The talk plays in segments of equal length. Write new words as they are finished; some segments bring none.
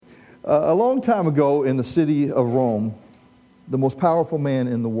A long time ago in the city of Rome, the most powerful man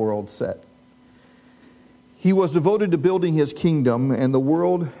in the world sat. He was devoted to building his kingdom, and the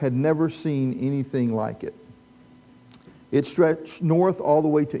world had never seen anything like it. It stretched north all the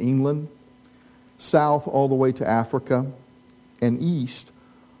way to England, south all the way to Africa, and east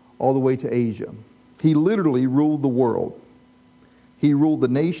all the way to Asia. He literally ruled the world. He ruled the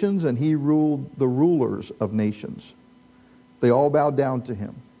nations, and he ruled the rulers of nations. They all bowed down to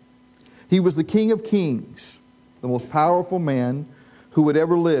him. He was the King of Kings, the most powerful man who had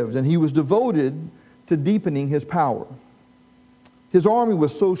ever lived, and he was devoted to deepening his power. His army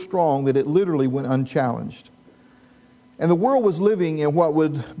was so strong that it literally went unchallenged. And the world was living in what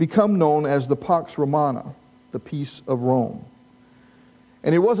would become known as the Pax Romana, the peace of Rome.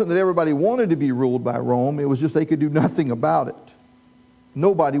 And it wasn't that everybody wanted to be ruled by Rome, it was just they could do nothing about it.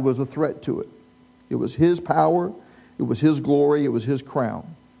 Nobody was a threat to it. It was his power, it was his glory, it was his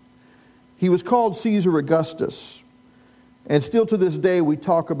crown. He was called Caesar Augustus. And still to this day we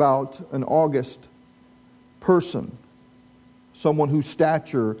talk about an august person, someone whose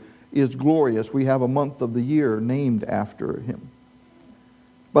stature is glorious. We have a month of the year named after him.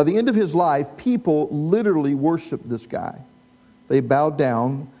 By the end of his life, people literally worshiped this guy. They bowed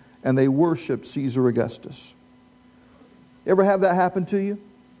down and they worshiped Caesar Augustus. Ever have that happen to you?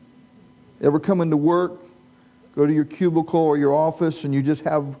 Ever come into work, go to your cubicle or your office, and you just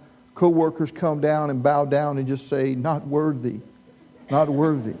have co-workers come down and bow down and just say, "Not worthy, not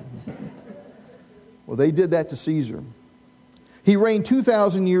worthy." Well, they did that to Caesar. He reigned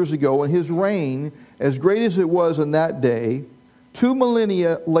 2,000 years ago, and his reign, as great as it was in that day, 2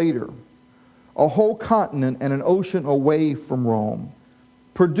 millennia later, a whole continent and an ocean away from Rome,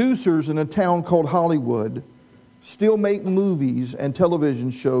 producers in a town called Hollywood still make movies and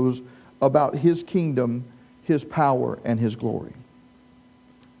television shows about his kingdom, his power, and his glory.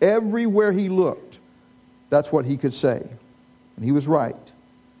 Everywhere he looked, that's what he could say. And he was right.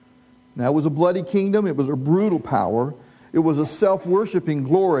 Now, it was a bloody kingdom. It was a brutal power. It was a self-worshiping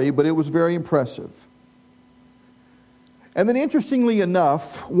glory, but it was very impressive. And then, interestingly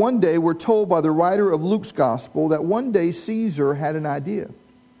enough, one day we're told by the writer of Luke's gospel that one day Caesar had an idea.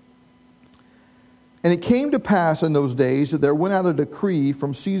 And it came to pass in those days that there went out a decree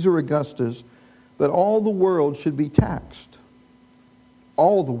from Caesar Augustus that all the world should be taxed.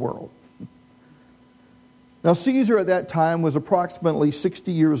 All the world. Now, Caesar at that time was approximately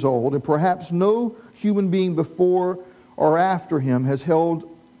 60 years old, and perhaps no human being before or after him has held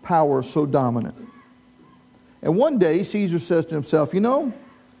power so dominant. And one day, Caesar says to himself,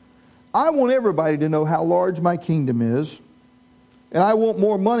 I want everybody to know how large my kingdom is, and I want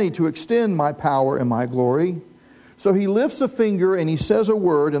more money to extend my power and my glory. So he lifts a finger and he says a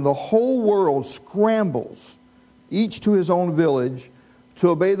word, and the whole world scrambles, each to his own village, to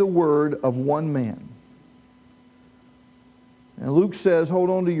obey the word of one man. And Luke says, hold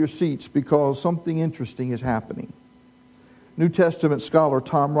on to your seats because something interesting is happening. New Testament scholar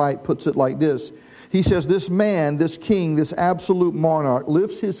Tom Wright puts it like this. He says, this man, this king, this absolute monarch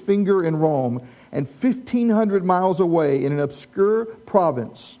lifts his finger in Rome, and 1,500 miles away in an obscure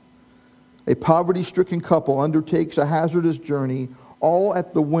province, a poverty-stricken couple undertakes a hazardous journey, all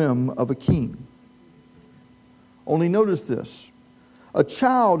at the whim of a king. Only notice this. A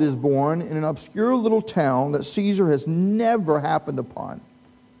child is born in an obscure little town that Caesar has never happened upon.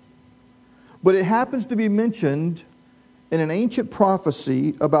 But it happens to be mentioned in an ancient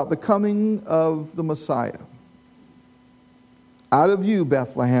prophecy about the coming of the Messiah. Out of you,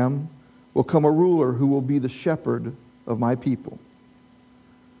 Bethlehem, will come a ruler who will be the shepherd of my people.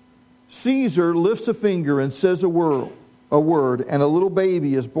 Caesar lifts a finger and says a word, and a little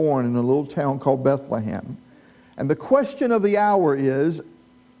baby is born in a little town called Bethlehem. And the question of the hour is,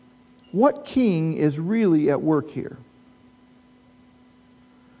 what king is really at work here?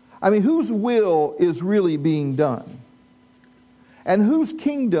 I mean, whose will is really being done? And whose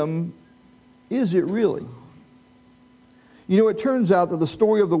kingdom is it really? It turns out that the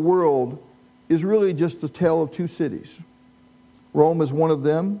story of the world is really just the tale of two cities. Rome is one of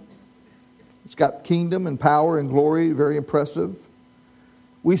them. It's got kingdom and power and glory, very impressive.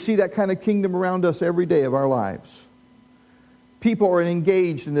 We see that kind of kingdom around us every day of our lives. People are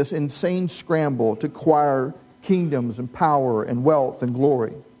engaged in this insane scramble to acquire kingdoms and power and wealth and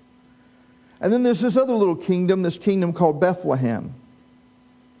glory. And then there's this other little kingdom, this kingdom called Bethlehem.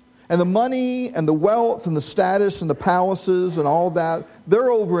 And the money and the wealth and the status and the palaces and all that,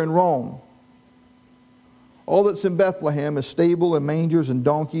 they're over in Rome. All that's in Bethlehem is stable and mangers and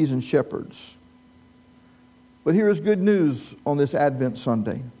donkeys and shepherds. But here is good news on this Advent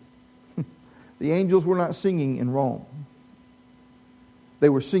Sunday. The angels were not singing in Rome. they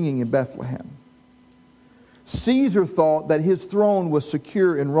were singing in Bethlehem. Caesar thought that his throne was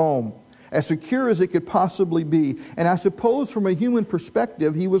secure in Rome, as secure as it could possibly be. And I suppose from a human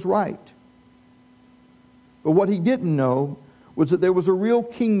perspective, he was right. But what he didn't know was that there was a real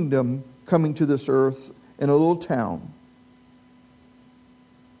kingdom coming to this earth in a little town.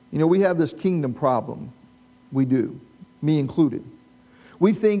 You know, we have this kingdom problem. We do, me included.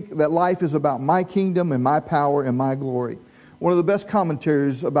 We think that life is about my kingdom and my power and my glory. One of the best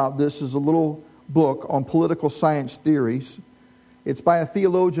commentaries about this is a little book on political science theories. It's by a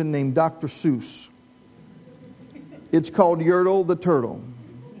theologian named Dr. Seuss. It's called Yertle the Turtle.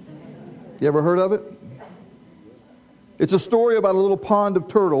 You ever heard of it? It's a story about a little pond of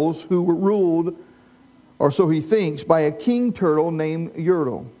turtles who were ruled, or so he thinks, by a king turtle named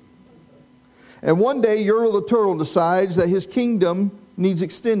Yertle. And one day, Yertle the turtle decides that his kingdom needs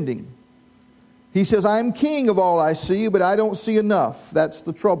extending. He says, I am king of all I see, but I don't see enough. That's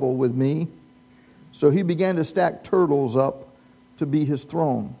the trouble with me. So he began to stack turtles up to be his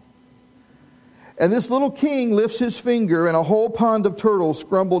throne. And this little king lifts his finger, and a whole pond of turtles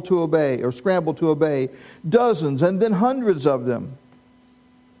scramble to obey, dozens and then hundreds of them.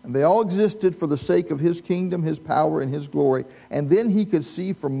 And they all existed for the sake of his kingdom, his power, and his glory. And then he could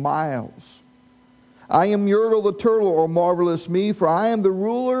see for miles. I am Yertle the turtle, O marvelous me, for I am the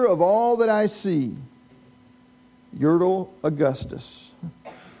ruler of all that I see. Yertle Augustus.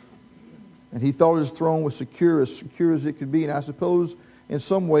 And he thought his throne was secure as it could be. And I suppose in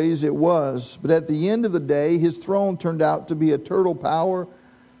some ways it was. But at the end of the day, his throne turned out to be a turtle power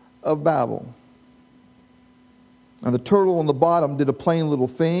of Babel. And the turtle on the bottom did a plain little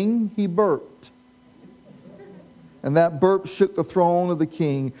thing. He burped. And that burp shook the throne of the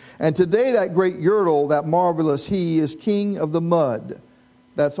king. And today that great Yertle, that marvelous he, is king of the mud.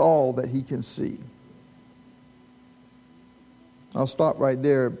 That's all that he can see. I'll stop right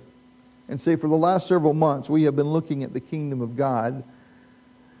there and say for the last several months we have been looking at the kingdom of God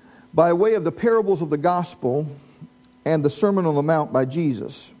by way of the parables of the gospel and the Sermon on the Mount by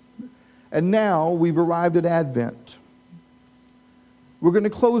Jesus. And now we've arrived at Advent. We're going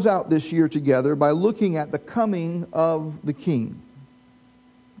to close out this year together by looking at the coming of the King,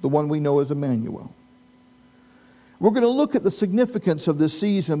 the one we know as Emmanuel. We're going to look at the significance of this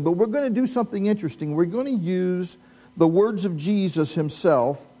season, but we're going to do something interesting. We're going to use the words of Jesus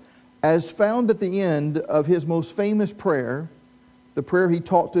himself as found at the end of his most famous prayer, the prayer he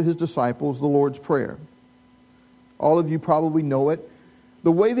taught to his disciples, the Lord's Prayer. All of you probably know it.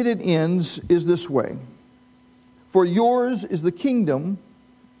 The way that it ends is this way. For yours is the kingdom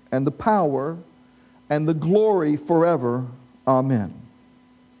and the power and the glory forever. Amen.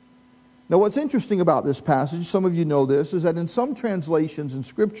 Now what's interesting about this passage, some of you know this, is that in some translations in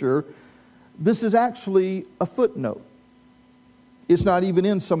Scripture, this is actually a footnote. It's not even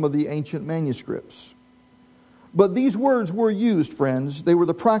in some of the ancient manuscripts. But these words were used, friends. They were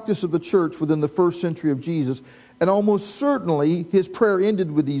the practice of the church within the first century of Jesus. And almost certainly his prayer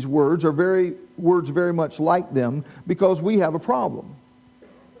ended with these words, or words very much like them, because we have a problem.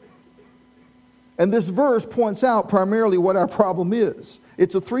 And this verse points out primarily what our problem is.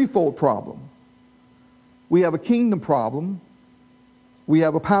 It's a threefold problem. We have a kingdom problem, we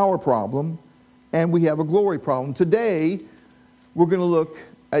have a power problem, and we have a glory problem. Today, we're going to look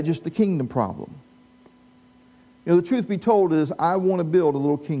at just the kingdom problem. You know, the truth be told is I want to build a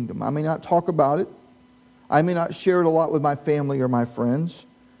little kingdom. I may not talk about it. I may not share it a lot with my family or my friends.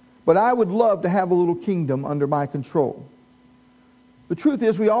 But I would love to have a little kingdom under my control. The truth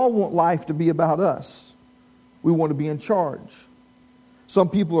is we all want life to be about us. We want to be in charge. Some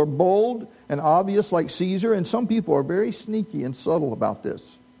people are bold and obvious like Caesar, and some people are very sneaky and subtle about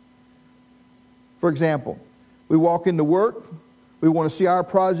this. For example, we walk into work, we want to see our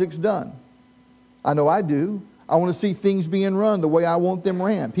projects done. I know I do. I want to see things being run the way I want them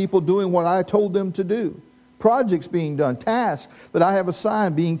ran. People doing what I told them to do. Projects being done. Tasks that I have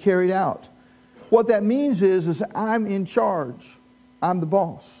assigned being carried out. What that means is I'm in charge. I'm the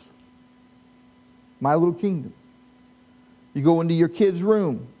boss. My little kingdom. You go into your kid's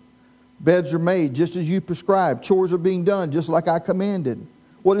room. Beds are made just as you prescribed. Chores are being done just like I commanded.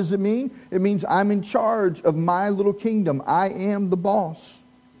 What does it mean? It means I'm in charge of my little kingdom. I am the boss.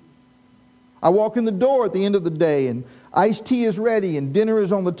 I walk in the door at the end of the day and iced tea is ready and dinner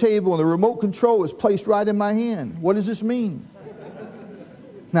is on the table and the remote control is placed right in my hand. What does this mean?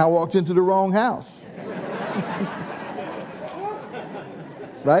 Now I walked into the wrong house.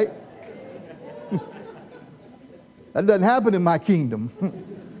 Right? That doesn't happen in my kingdom.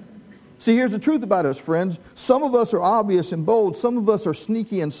 See, here's the truth about us, friends. Some of us are obvious and bold. Some of us are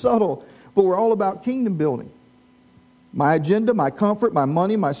sneaky and subtle. But we're all about kingdom building. My agenda, my comfort, my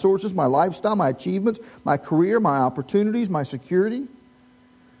money, my sources, my lifestyle, my achievements, my career, my opportunities, my security.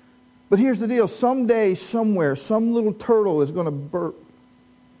 But here's the deal. Someday, somewhere, some little turtle is going to burp.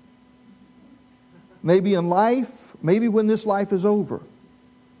 Maybe in life, maybe when this life is over.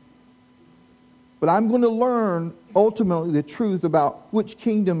 But I'm going to learn ultimately the truth about which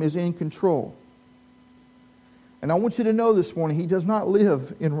kingdom is in control. And I want you to know this morning, He does not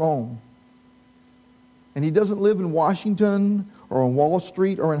live in Rome. And He doesn't live in Washington or on Wall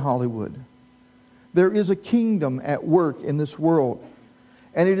Street or in Hollywood. There is a kingdom at work in this world.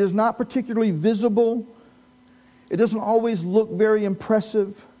 And it is not particularly visible. It doesn't always look very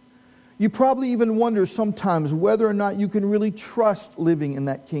impressive. You probably even wonder sometimes whether or not you can really trust living in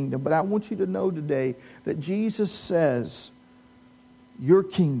that kingdom. But I want you to know today that Jesus says, your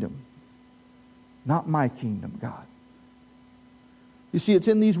kingdom, not my kingdom, God. You see, it's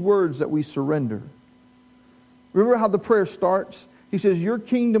in these words that we surrender. Remember how the prayer starts? He says, your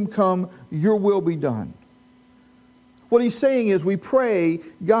kingdom come, your will be done. What he's saying is we pray,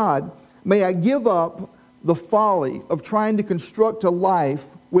 God, may I give up the folly of trying to construct a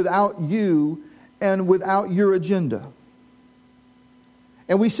life without you and without your agenda.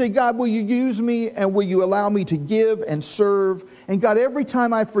 And we say, God, will you use me and will you allow me to give and serve? And God, every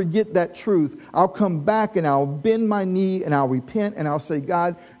time I forget that truth, I'll come back and I'll bend my knee and I'll repent and I'll say,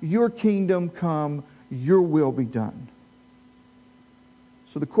 God, your kingdom come, your will be done.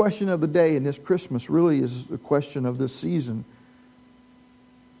 So the question of the day in this Christmas really is the question of this season.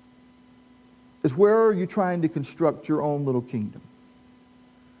 Is where are you trying to construct your own little kingdom?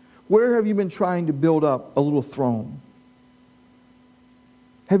 Where have you been trying to build up a little throne?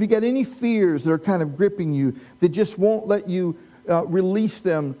 Have you got any fears that are kind of gripping you that just won't let you release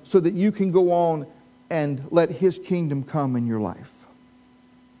them so that you can go on and let His kingdom come in your life?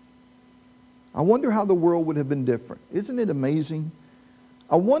 I wonder how the world would have been different. Isn't it amazing?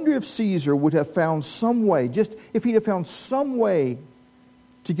 I wonder if Caesar would have found some way, just if he'd have found some way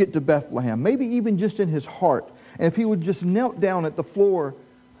to get to Bethlehem, maybe even just in his heart, and if he would just knelt down at the floor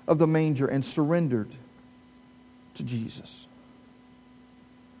of the manger and surrendered to Jesus.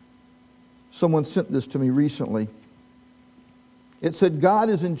 Someone sent this to me recently. It said, God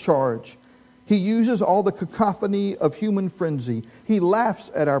is in charge. He uses all the cacophony of human frenzy. He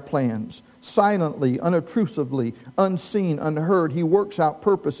laughs at our plans, silently, unobtrusively, unseen, unheard. He works out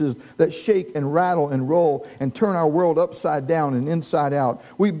purposes that shake and rattle and roll and turn our world upside down and inside out.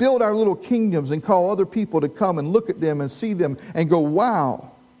 We build our little kingdoms and call other people to come and look at them and see them and go,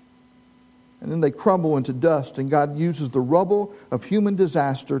 wow. And then they crumble into dust, and God uses the rubble of human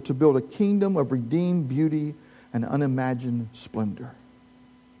disaster to build a kingdom of redeemed beauty and unimagined splendor.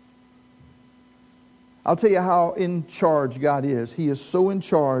 I'll tell you how in charge God is. He is so in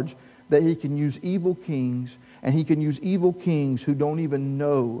charge that He can use evil kings, and He can use evil kings who don't even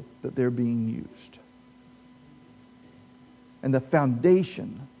know that they're being used. And the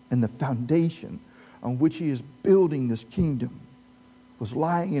foundation on which He is building this kingdom was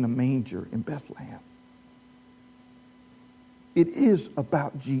lying in a manger in Bethlehem. It is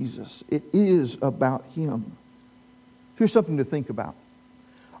about Jesus. It is about Him. Here's something to think about.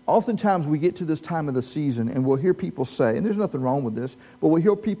 Oftentimes we get to this time of the season and we'll hear people say, and there's nothing wrong with this, but we'll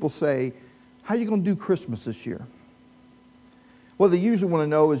hear people say, how are you going to do Christmas this year? What they usually want to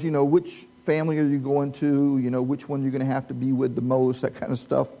know is, which family are you going to, which one you're going to have to be with the most, that kind of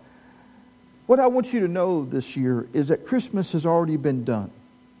stuff. What I want you to know this year is that Christmas has already been done.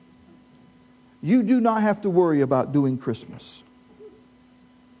 You do not have to worry about doing Christmas.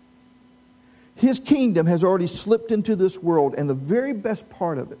 His kingdom has already slipped into this world, and the very best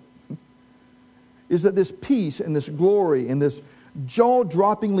part of it is that this peace and this glory and this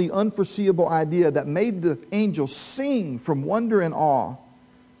jaw-droppingly unforeseeable idea that made the angels sing from wonder and awe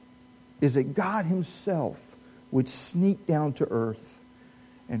is that God Himself would sneak down to earth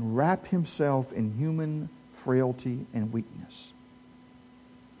and wrap Himself in human frailty and weakness.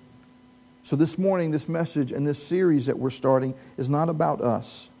 So this morning, this message and this series that we're starting is not about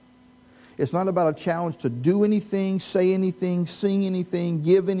us. It's not about a challenge to do anything, say anything, sing anything,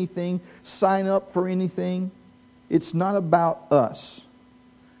 give anything, sign up for anything. It's not about us.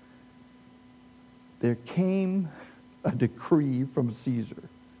 There came a decree from Caesar.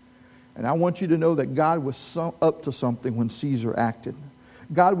 And I want you to know that God was up to something when Caesar acted.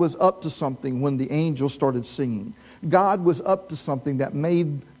 God was up to something when the angels started singing. God was up to something that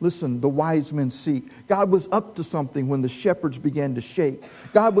made, the wise men seek. God was up to something when the shepherds began to shake.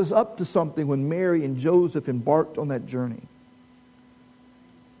 God was up to something when Mary and Joseph embarked on that journey.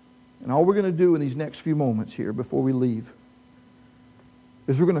 And all we're going to do in these next few moments here before we leave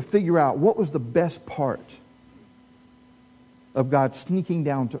is we're going to figure out what was the best part of God sneaking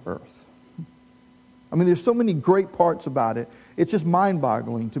down to earth. I mean, there's so many great parts about it. It's just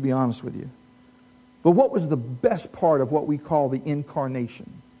mind-boggling, to be honest with you. But what was the best part of what we call the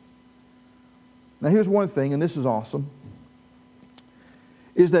incarnation? Now, here's one thing, and this is awesome,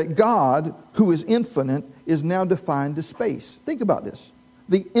 is that God, who is infinite, is now defined to space. Think about this.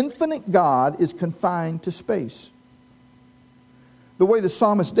 The infinite God is confined to space. The way the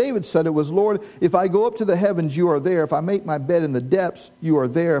psalmist David said it was, Lord, if I go up to the heavens, you are there. If I make my bed in the depths, you are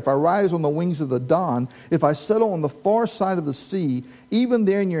there. If I rise on the wings of the dawn, if I settle on the far side of the sea, even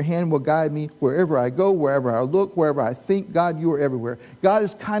there in your hand will guide me wherever I go, wherever I look, wherever I think. God, you are everywhere. God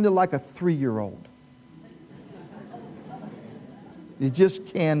is kind of like a 3-year-old. You just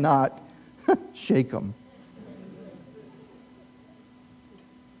cannot shake him.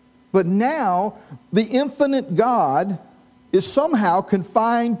 But now, the infinite God is somehow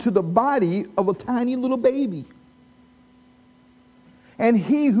confined to the body of a tiny little baby. And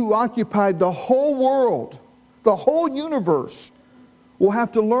he who occupied the whole world, the whole universe, will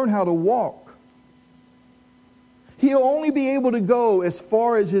have to learn how to walk. He'll only be able to go as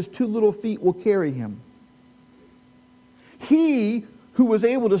far as his 2 little feet will carry him. He who was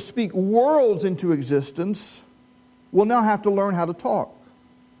able to speak worlds into existence will now have to learn how to talk.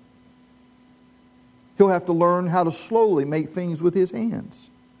 He'll have to learn how to slowly make things with his hands.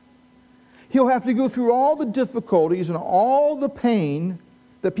 He'll have to go through all the difficulties and all the pain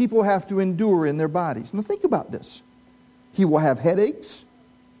that people have to endure in their bodies. Now think about this. He will have headaches.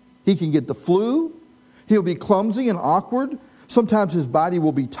 He can get the flu. He'll be clumsy and awkward. Sometimes his body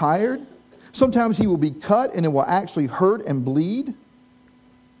will be tired. Sometimes he will be cut and it will actually hurt and bleed.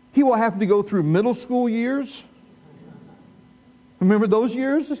 He will have to go through middle school years. Remember those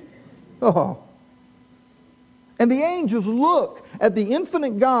years? Oh. And the angels look at the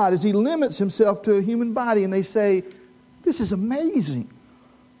infinite God as he limits himself to a human body and they say, this is amazing.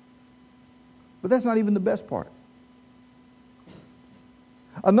 But that's not even the best part.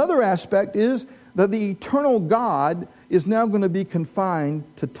 Another aspect is that the eternal God is now going to be confined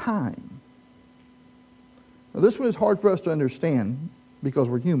to time. Now, this one is hard for us to understand because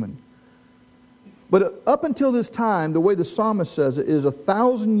we're human. But up until this time, the way the psalmist says it is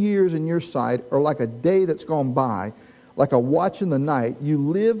 1,000 years in your sight are like a day that's gone by, like a watch in the night. You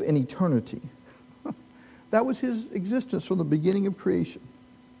live in eternity. That was his existence from the beginning of creation.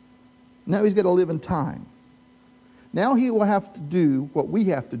 Now he's got to live in time. Now he will have to do what we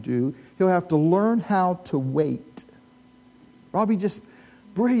have to do. He'll have to learn how to wait. Robbie just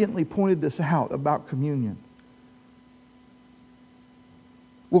brilliantly pointed this out about communion.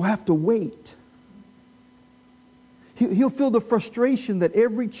 We'll have to wait. He'll feel the frustration that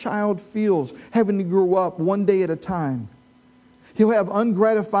every child feels having to grow up one day at a time. He'll have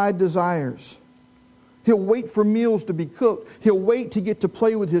ungratified desires. He'll wait for meals to be cooked. He'll wait to get to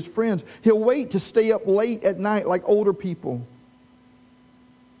play with his friends. He'll wait to stay up late at night like older people.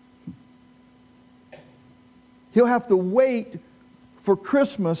 He'll have to wait for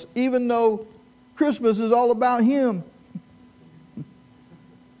Christmas even though Christmas is all about him. You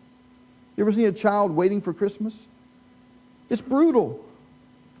ever seen a child waiting for Christmas? It's brutal.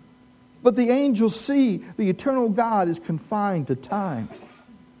 But the angels see the eternal God is confined to time.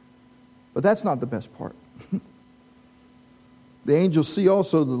 But that's not the best part. The angels see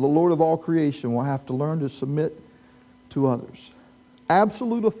also that the Lord of all creation will have to learn to submit to others.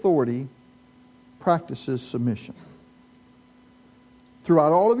 Absolute authority practices submission.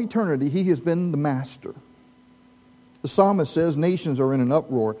 Throughout all of eternity, he has been the master. The psalmist says, nations are in an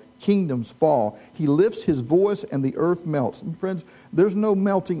uproar, kingdoms fall. He lifts his voice and the earth melts. And friends, there's no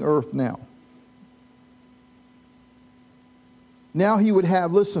melting earth now. Now he would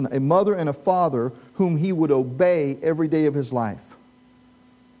have, listen, a mother and a father whom he would obey every day of his life.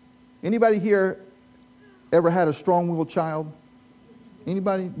 Anybody here ever had a strong-willed child?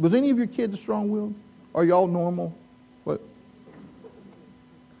 Anybody? Was any of your kids strong-willed? Are y'all normal? What?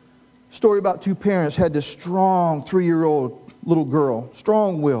 Story about 2 parents had this strong 3-year-old little girl,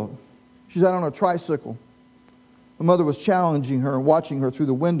 strong-willed. She's out on a tricycle. The mother was challenging her and watching her through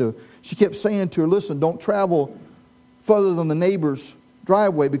the window. She kept saying to her, listen, don't travel further than the neighbor's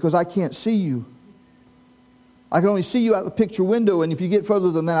driveway because I can't see you. I can only see you out the picture window, and if you get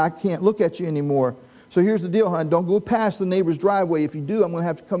further than that, I can't look at you anymore. So here's the deal, hon. Don't go past the neighbor's driveway. If you do, I'm going to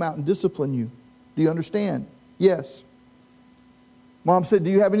have to come out and discipline you. Do you understand? Yes. Mom said, do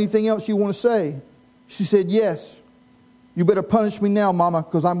you have anything else you want to say? She said, yes. You better punish me now, Mama,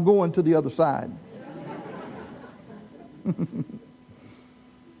 because I'm going to the other side.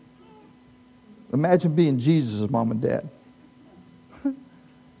 Imagine being Jesus' mom and dad.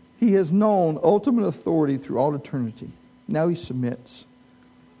 He has known ultimate authority through all eternity. Now he submits.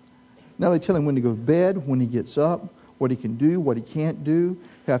 Now they tell him when to go to bed, when he gets up, what he can do, what he can't do.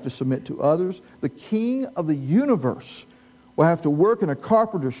 He'll have to submit to others. The king of the universe will have to work in a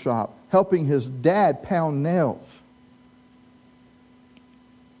carpenter shop helping his dad pound nails.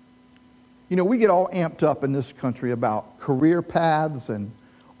 You know, we get all amped up in this country about career paths and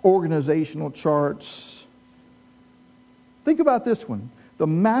organizational charts. Think about this one. The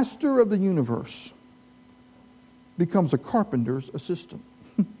master of the universe becomes a carpenter's assistant.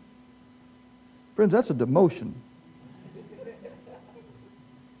 Friends, that's a demotion.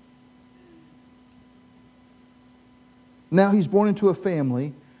 Now he's born into a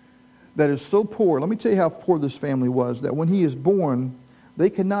family that is so poor. Let me tell you how poor this family was, that when he is born, they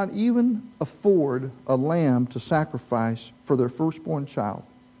cannot even afford a lamb to sacrifice for their firstborn child.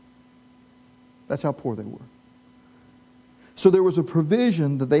 That's how poor they were. So there was a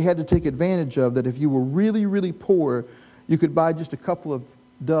provision that they had to take advantage of, that if you were really, really poor, you could buy just a couple of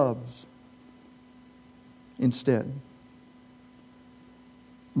doves instead.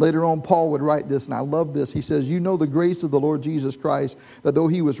 Later on, Paul would write this, and I love this. He says, "You know the grace of the Lord Jesus Christ, that though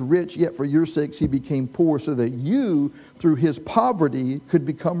he was rich, yet for your sakes he became poor, so that you, through his poverty, could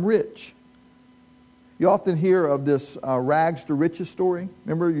become rich." You often hear of this rags to riches story.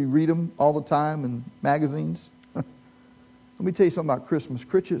 Remember, you read them all the time in magazines. Let me tell you something about Christmas.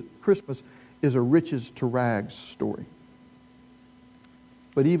 Christmas is a riches to rags story.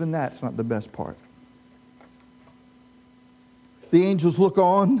 But even that's not the best part. The angels look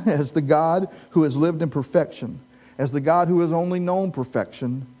on as the God who has lived in perfection, as the God who has only known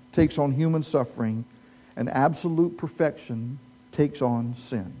perfection, takes on human suffering, and absolute perfection takes on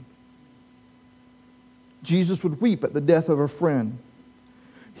sin. Jesus would weep at the death of a friend.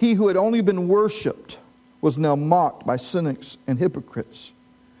 He who had only been worshipped was now mocked by cynics and hypocrites,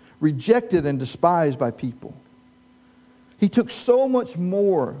 rejected and despised by people. He took so much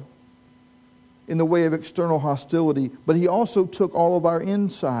more in the way of external hostility, but he also took all of our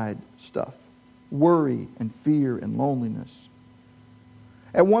inside stuff, worry and fear and loneliness.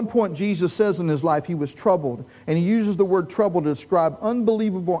 At one point, Jesus says in his life he was troubled, and he uses the word trouble to describe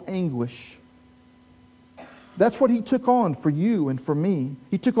unbelievable anguish. That's what he took on for you and for me.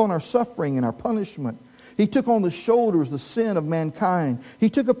 He took on our suffering and our punishment. He took on the shoulders the sin of mankind. He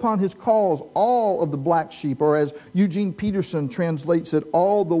took upon his cause all of the black sheep, or as Eugene Peterson translates it,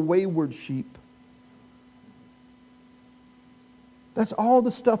 all the wayward sheep. That's all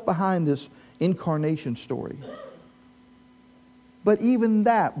the stuff behind this incarnation story. But even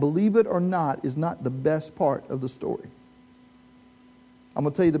that, believe it or not, is not the best part of the story. I'm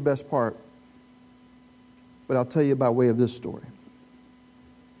going to tell you the best part, but I'll tell you by way of this story.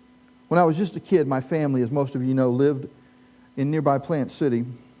 When I was just a kid, my family, as most of you know, lived in nearby Plant City.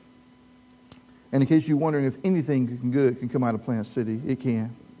 And in case you're wondering if anything good can come out of Plant City, it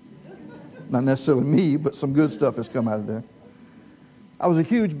can. Not necessarily me, but some good stuff has come out of there. I was a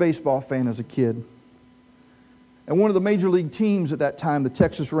huge baseball fan as a kid. And one of the major league teams at that time, the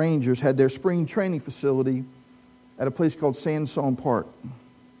Texas Rangers, had their spring training facility at a place called Sansone Park.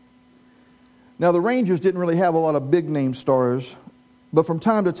 Now, the Rangers didn't really have a lot of big-name stars, but from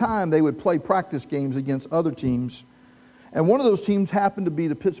time to time, they would play practice games against other teams. And one of those teams happened to be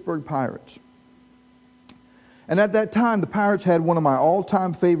the Pittsburgh Pirates. And at that time, the Pirates had one of my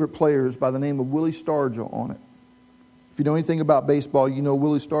all-time favorite players by the name of Willie Stargell on it. If you know anything about baseball, you know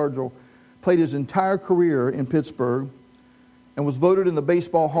Willie Stargell played his entire career in Pittsburgh and was voted in the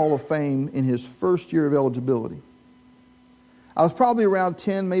Baseball Hall of Fame in his first year of eligibility. I was probably around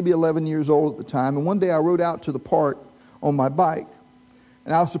 10, maybe 11 years old at the time, and one day I rode out to the park on my bike,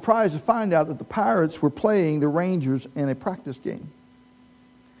 and I was surprised to find out that the Pirates were playing the Rangers in a practice game.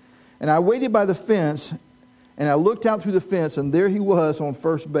 And I waited by the fence, and I looked out through the fence, and there he was on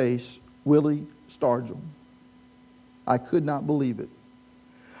first base, Willie Stargell. I could not believe it.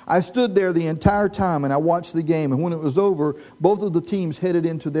 I stood there the entire time and I watched the game, and when it was over, both of the teams headed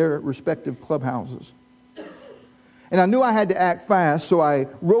into their respective clubhouses. And I knew I had to act fast, so I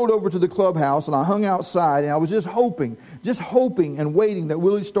rode over to the clubhouse and I hung outside, and I was just hoping and waiting that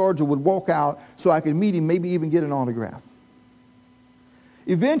Willie Stargell would walk out so I could meet him, maybe even get an autograph.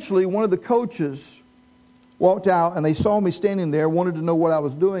 Eventually, one of the coaches walked out and they saw me standing there, wanted to know what I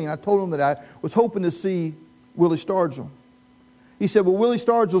was doing, and I told them that I was hoping to see Willie Stargell. He said, well, Willie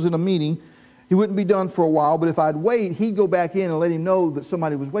Stargell's in a meeting. He wouldn't be done for a while, but if I'd wait, he'd go back in and let him know that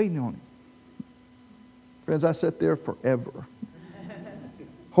somebody was waiting on him. Friends, I sat there forever,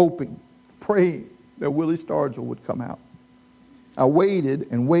 hoping, praying that Willie Stargell would come out. I waited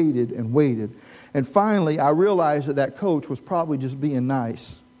and waited and waited. And finally, I realized that coach was probably just being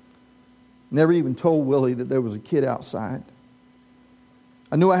nice. Never even told Willie that there was a kid outside.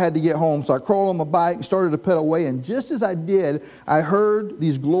 I knew I had to get home, so I crawled on my bike and started to pedal away. And just as I did, I heard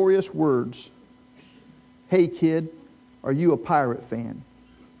these glorious words. "Hey kid, are you a Pirate fan?"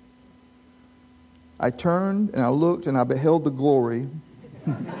 I turned and I looked and I beheld the glory.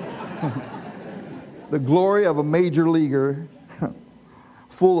 The glory of a major leaguer,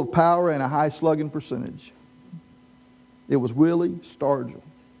 full of power and a high slugging percentage. It was Willie Stargell.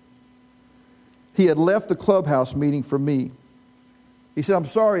 He had left the clubhouse meeting for me. He said, "I'm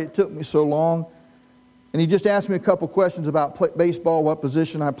sorry it took me so long." And he just asked me a couple questions about baseball, what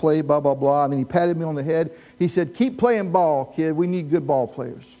position I played, blah, blah, blah. And then he patted me on the head. He said, "Keep playing ball, kid. We need good ball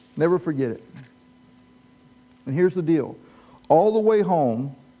players. Never forget it." And here's the deal. All the way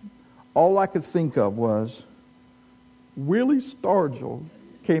home, all I could think of was, Willie Stargell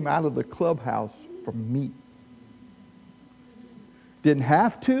came out of the clubhouse for me. Didn't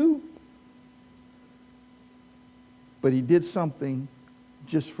have to, but he did something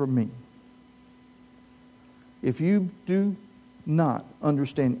just for me. If you do not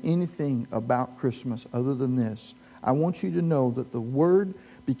understand anything about Christmas other than this, I want you to know that the Word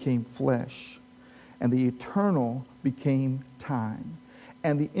became flesh, and the eternal became time,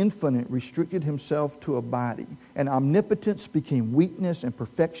 and the infinite restricted himself to a body, and omnipotence became weakness, and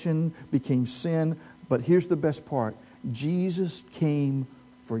perfection became sin. But here's the best part. Jesus came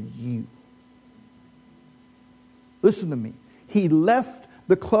for you. Listen to me. He left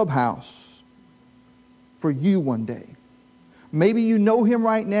the clubhouse for you one day. Maybe you know him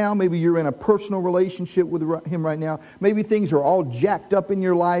right now. Maybe you're in a personal relationship with him right now. Maybe things are all jacked up in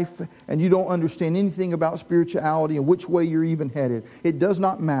your life and you don't understand anything about spirituality and which way you're even headed. It does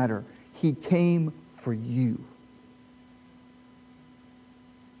not matter. He came for you.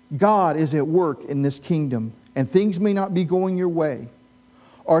 God is at work in this kingdom, and things may not be going your way.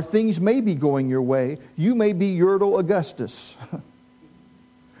 Or things may be going your way. You may be Yertle Augustus.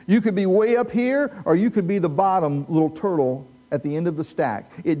 You could be way up here, or you could be the bottom little turtle at the end of the stack.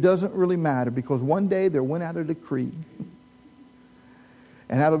 It doesn't really matter, because one day there went out a decree.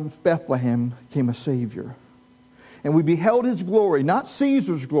 And out of Bethlehem came a Savior. And we beheld His glory, not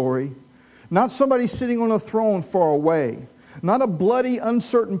Caesar's glory, not somebody sitting on a throne far away, not a bloody,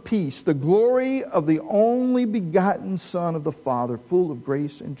 uncertain peace, the glory of the only begotten Son of the Father, full of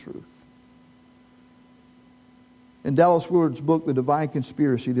grace and truth. In Dallas Willard's book, The Divine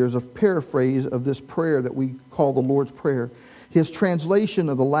Conspiracy, there's a paraphrase of this prayer that we call the Lord's Prayer. His translation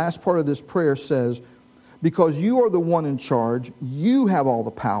of the last part of this prayer says, "Because you are the one in charge, you have all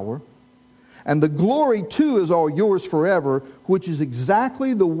the power, and the glory too is all yours forever," which is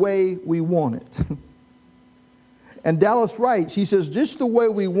exactly the way we want it. And Dallas writes, he says, just the way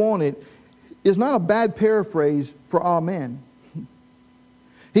we want it is not a bad paraphrase for amen.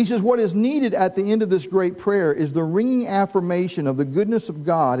 He says what is needed at the end of this great prayer is the ringing affirmation of the goodness of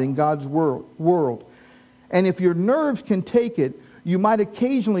God in God's world. And if your nerves can take it, you might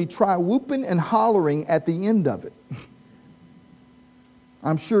occasionally try whooping and hollering at the end of it.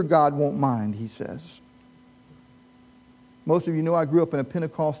 I'm sure God won't mind, he says. Most of you know I grew up in a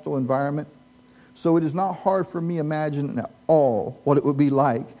Pentecostal environment, so it is not hard for me to imagine at all what it would be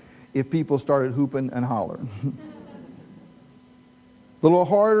like if people started hooping and hollering. A little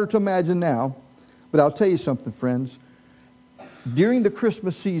harder to imagine now, but I'll tell you something, friends. During the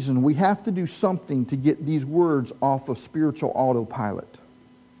Christmas season, we have to do something to get these words off of spiritual autopilot.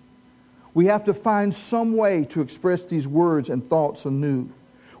 We have to find some way to express these words and thoughts anew.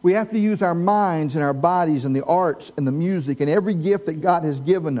 We have to use our minds and our bodies and the arts and the music and every gift that God has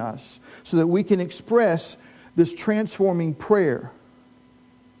given us so that we can express this transforming prayer.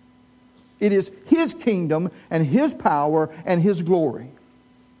 It is His kingdom and His power and His glory.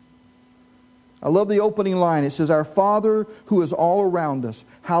 I love the opening line. It says, "Our Father who is all around us,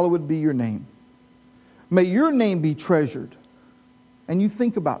 hallowed be your name. May your name be treasured." And you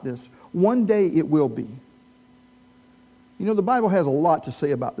think about this. One day it will be. You know, the Bible has a lot to say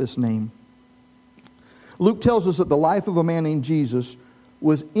about this name. Luke tells us that the life of a man named Jesus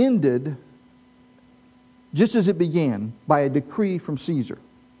was ended just as it began, by a decree from Caesar.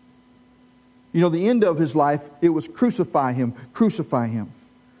 You know, the end of his life, it was crucify him, crucify him.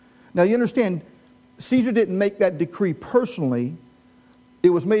 Now you understand, Caesar didn't make that decree personally.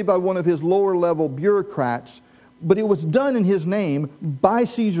 It was made by one of his lower level bureaucrats, but it was done in his name by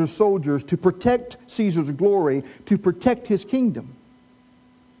Caesar's soldiers to protect Caesar's glory, to protect his kingdom.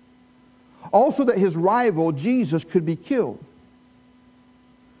 Also that his rival, Jesus, could be killed.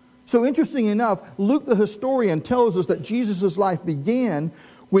 So interesting enough, Luke the historian tells us that Jesus' life began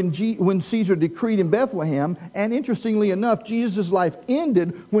when Caesar decreed in Bethlehem, and interestingly enough, Jesus' life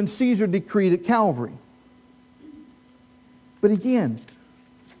ended when Caesar decreed at Calvary. But again,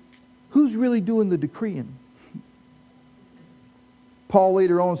 who's really doing the decreeing? Paul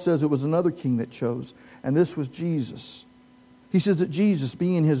later on says it was another king that chose, and this was Jesus. He says that Jesus,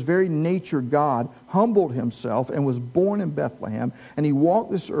 being in his very nature God, humbled himself and was born in Bethlehem, and he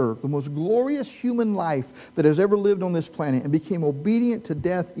walked this earth, the most glorious human life that has ever lived on this planet, and became obedient to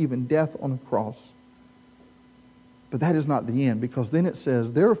death, even death on a cross. But that is not the end, because then it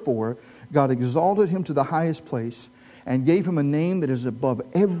says, therefore, God exalted him to the highest place and gave him a name that is above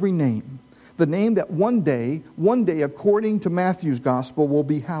every name. The name that one day, according to Matthew's gospel, will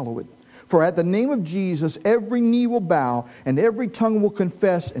be hallowed. For at the name of Jesus, every knee will bow and every tongue will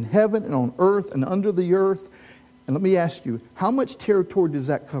confess in heaven and on earth and under the earth. And let me ask you, how much territory does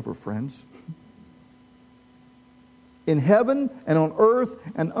that cover, friends? In heaven and on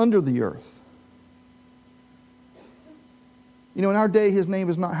earth and under the earth. You know, in our day, his name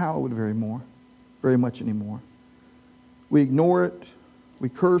is not hallowed very much anymore. We ignore it. We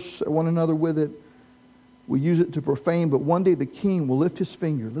curse one another with it. We use it to profane. But one day the king will lift his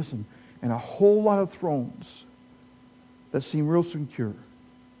finger. Listen. And a whole lot of thrones that seem real secure.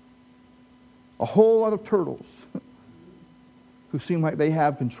 A whole lot of turtles who seem like they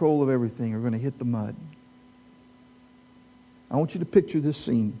have control of everything are going to hit the mud. I want you to picture this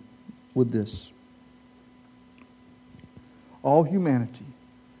scene with this. All humanity,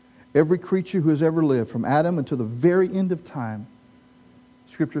 every creature who has ever lived, from Adam until the very end of time,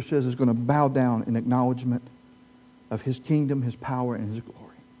 Scripture says is going to bow down in acknowledgement of his kingdom, his power, and his glory.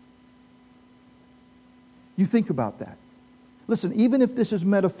 You think about that. Listen, even if this is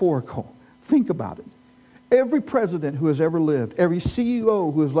metaphorical, think about it. Every president who has ever lived, every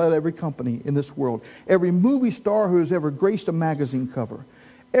CEO who has led every company in this world, every movie star who has ever graced a magazine cover,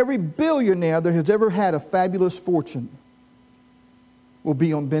 every billionaire that has ever had a fabulous fortune will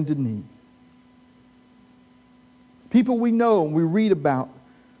be on bended knee. People we know and we read about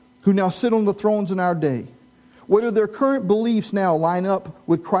who now sit on the thrones in our day, whether their current beliefs now line up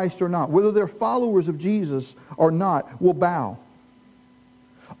with Christ or not, whether they're followers of Jesus or not, will bow.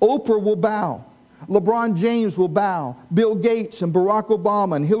 Oprah will bow. LeBron James will bow. Bill Gates and Barack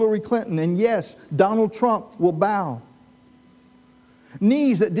Obama and Hillary Clinton and yes, Donald Trump will bow.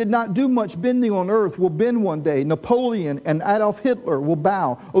 Knees that did not do much bending on earth will bend one day. Napoleon and Adolf Hitler will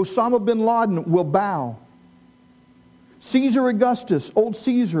bow. Osama bin Laden will bow. Caesar Augustus, old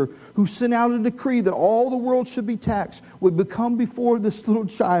Caesar, who sent out a decree that all the world should be taxed, would become before this little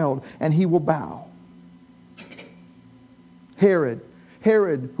child, and he will bow. Herod,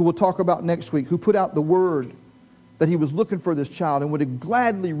 who we'll talk about next week, who put out the word that he was looking for this child and would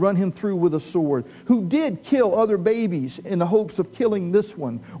gladly run him through with a sword, who did kill other babies in the hopes of killing this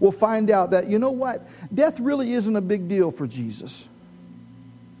one, will find out that, you know what, death really isn't a big deal for Jesus.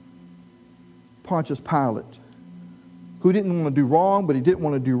 Pontius Pilate, who didn't want to do wrong, but he didn't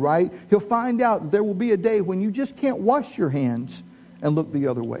want to do right, he'll find out that there will be a day when you just can't wash your hands and look the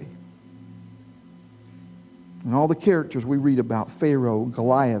other way. And all the characters we read about, Pharaoh,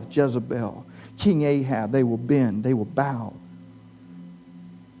 Goliath, Jezebel, King Ahab, they will bend, they will bow.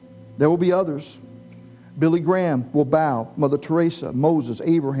 There will be others. Billy Graham will bow. Mother Teresa, Moses,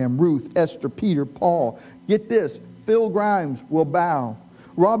 Abraham, Ruth, Esther, Peter, Paul. Get this, Phil Grimes will bow.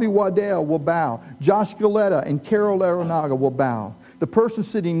 Robbie Waddell will bow. Josh Galetta and Carol Aranaga will bow. The person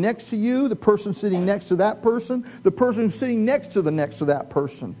sitting next to you, the person sitting next to that person, the person who's sitting next to that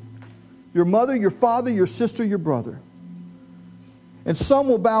person. Your mother, your father, your sister, your brother. And some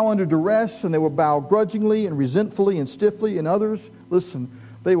will bow under duress, and they will bow grudgingly and resentfully and stiffly. And others, listen,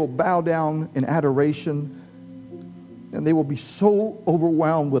 they will bow down in adoration, and they will be so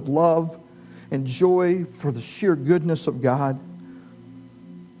overwhelmed with love and joy for the sheer goodness of God.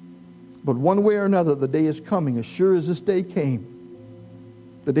 But one way or another, the day is coming, as sure as this day came.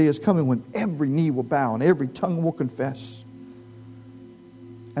 The day is coming when every knee will bow and every tongue will confess.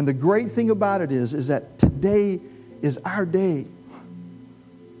 And the great thing about it is that today is our day.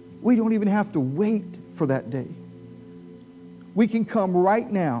 We don't even have to wait for that day. We can come right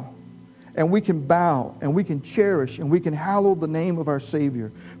now and we can bow and we can cherish and we can hallow the name of our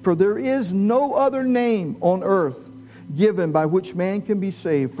Savior. For there is no other name on earth given by which man can be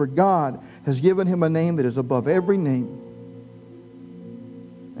saved, for God has given him a name that is above every name.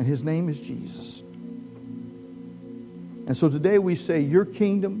 And his name is Jesus. And so today we say, your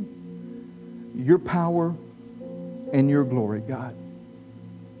kingdom, your power, and your glory, God.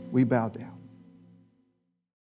 We bow down.